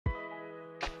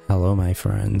Hello my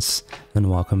friends,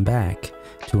 and welcome back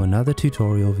to another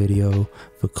tutorial video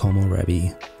for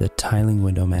Komorebi, the tiling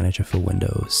window manager for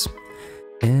Windows.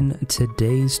 In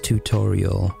today's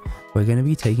tutorial, we're going to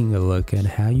be taking a look at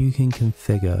how you can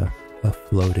configure a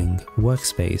floating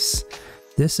workspace.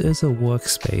 This is a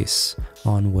workspace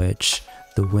on which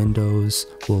the windows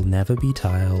will never be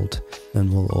tiled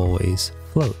and will always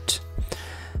float.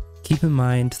 Keep in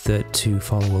mind that to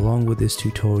follow along with this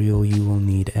tutorial, you will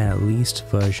need at least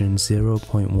version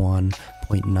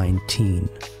 0.1.19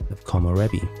 of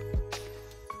Komorebi.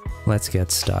 Let's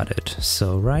get started.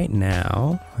 So right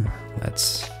now,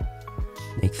 let's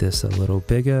make this a little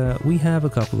bigger. We have a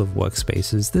couple of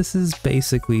workspaces. This is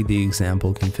basically the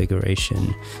example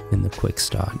configuration in the quick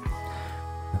start.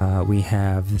 We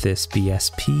have this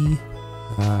BSP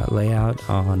layout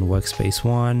on Workspace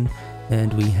 1,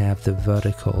 and we have the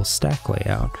vertical stack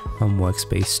layout on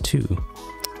Workspace 2. I'm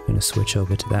going to switch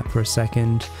over to that for a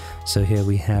second. So here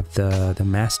we have the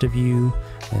master view,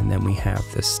 and then we have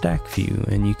the stack view,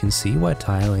 and you can see we're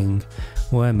tiling,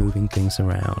 we're moving things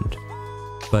around.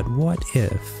 But what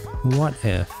if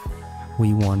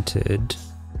we wanted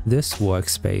this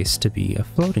workspace to be a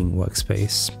floating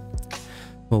workspace?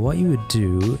 Well, what you would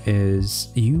do is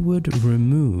you would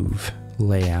remove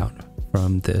layout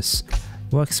from this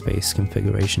workspace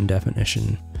configuration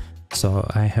definition. So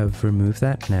I have removed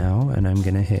that now, and I'm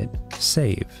going to hit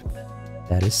save.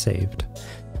 That is saved.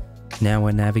 Now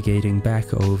we're navigating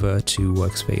back over to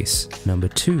workspace number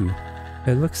 2.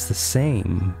 It looks the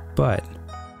same, but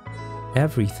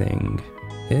everything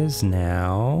is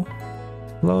now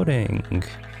floating.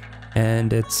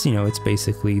 And it's, it's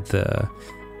basically the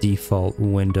default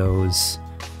Windows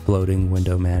floating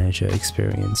window manager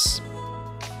experience.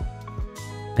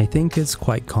 I think it's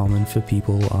quite common for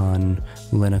people on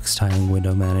Linux tiling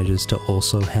window managers to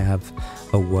also have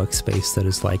a workspace that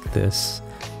is like this,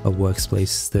 a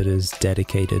workspace that is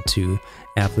dedicated to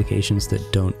applications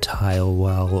that don't tile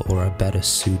well or are better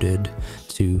suited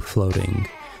to floating.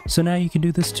 So now you can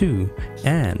do this too,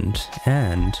 and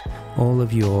all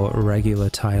of your regular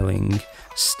tiling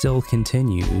still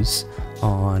continues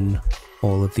on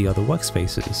all of the other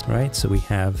workspaces, right? So we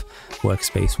have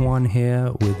Workspace 1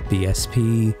 here with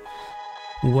BSP,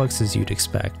 works as you'd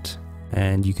expect,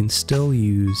 and you can still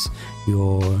use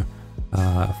your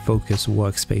focus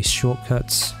workspace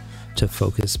shortcuts to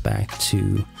focus back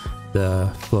to the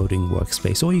floating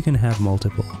workspace, or you can have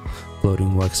multiple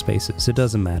floating workspaces. It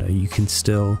doesn't matter, you can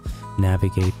still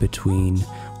navigate between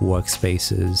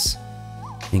workspaces,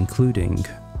 including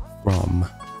from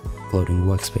floating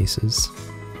workspaces.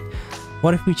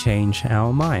 What if we change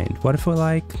our mind? What if we're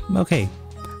like, okay,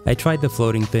 I tried the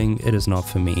floating thing, it is not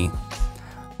for me.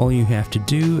 All you have to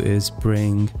do is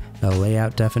bring a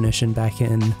layout definition back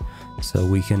in, so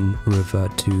we can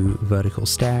revert to vertical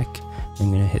stack. I'm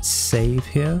going to hit save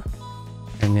here.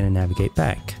 I'm going to navigate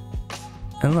back.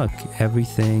 And look,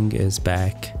 everything is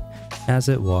back as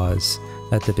it was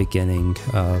at the beginning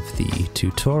of the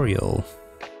tutorial.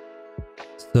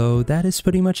 So that is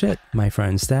pretty much it, my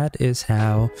friends. That is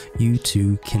how you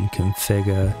too can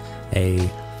configure a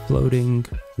floating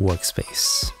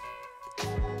workspace.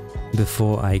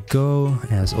 Before I go,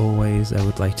 as always, I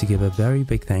would like to give a very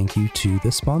big thank you to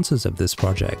the sponsors of this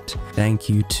project. Thank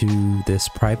you to this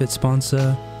private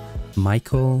sponsor,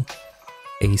 Michael,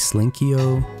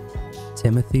 Acelinkio,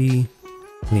 Timothy,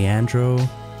 Leandro,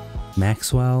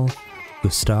 Maxwell,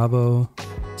 Gustavo,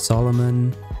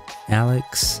 Solomon,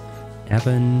 Alex,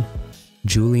 Evan,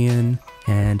 Julian,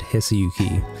 and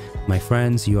Hisayuki. My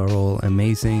friends, you are all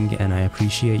amazing, and I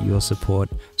appreciate your support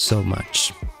so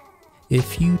much.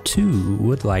 If you too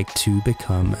would like to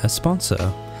become a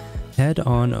sponsor, head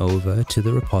on over to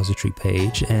the repository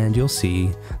page and you'll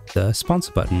see the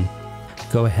sponsor button.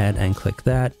 Go ahead and click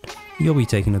that. You'll be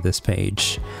taken to this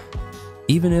page.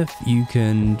 Even if you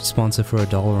can sponsor for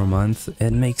 $1 a month,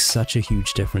 it makes such a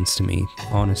huge difference to me.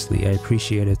 Honestly, I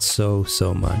appreciate it so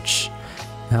much.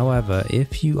 However,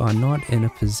 if you are not in a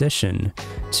position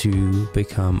to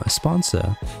become a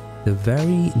sponsor, the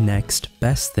very next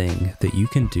best thing that you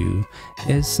can do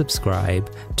is subscribe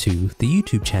to the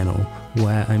YouTube channel,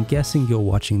 where I'm guessing you're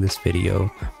watching this video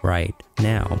right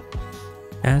now.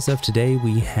 As of today,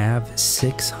 we have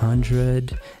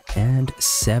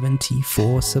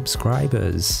 674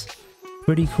 subscribers.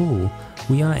 Pretty cool.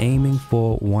 We are aiming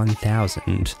for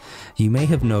 1,000. You may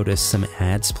have noticed some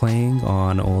ads playing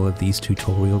on all of these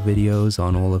tutorial videos,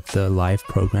 on all of the live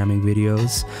programming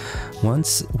videos.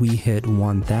 Once we hit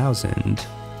 1,000,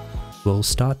 we'll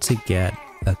start to get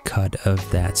a cut of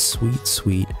that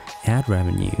sweet ad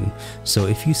revenue. So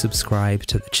if you subscribe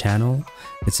to the channel,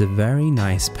 it's a very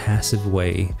nice passive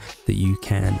way that you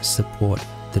can support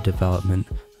the development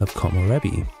of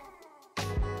Komorebi.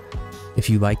 If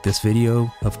you like this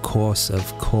video, of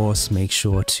course, make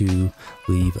sure to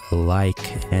leave a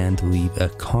like and leave a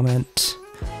comment.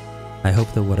 I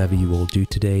hope that whatever you all do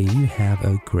today, you have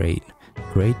a great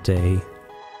day.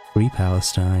 Free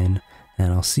Palestine,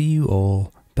 and I'll see you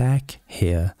all back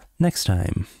here next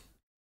time.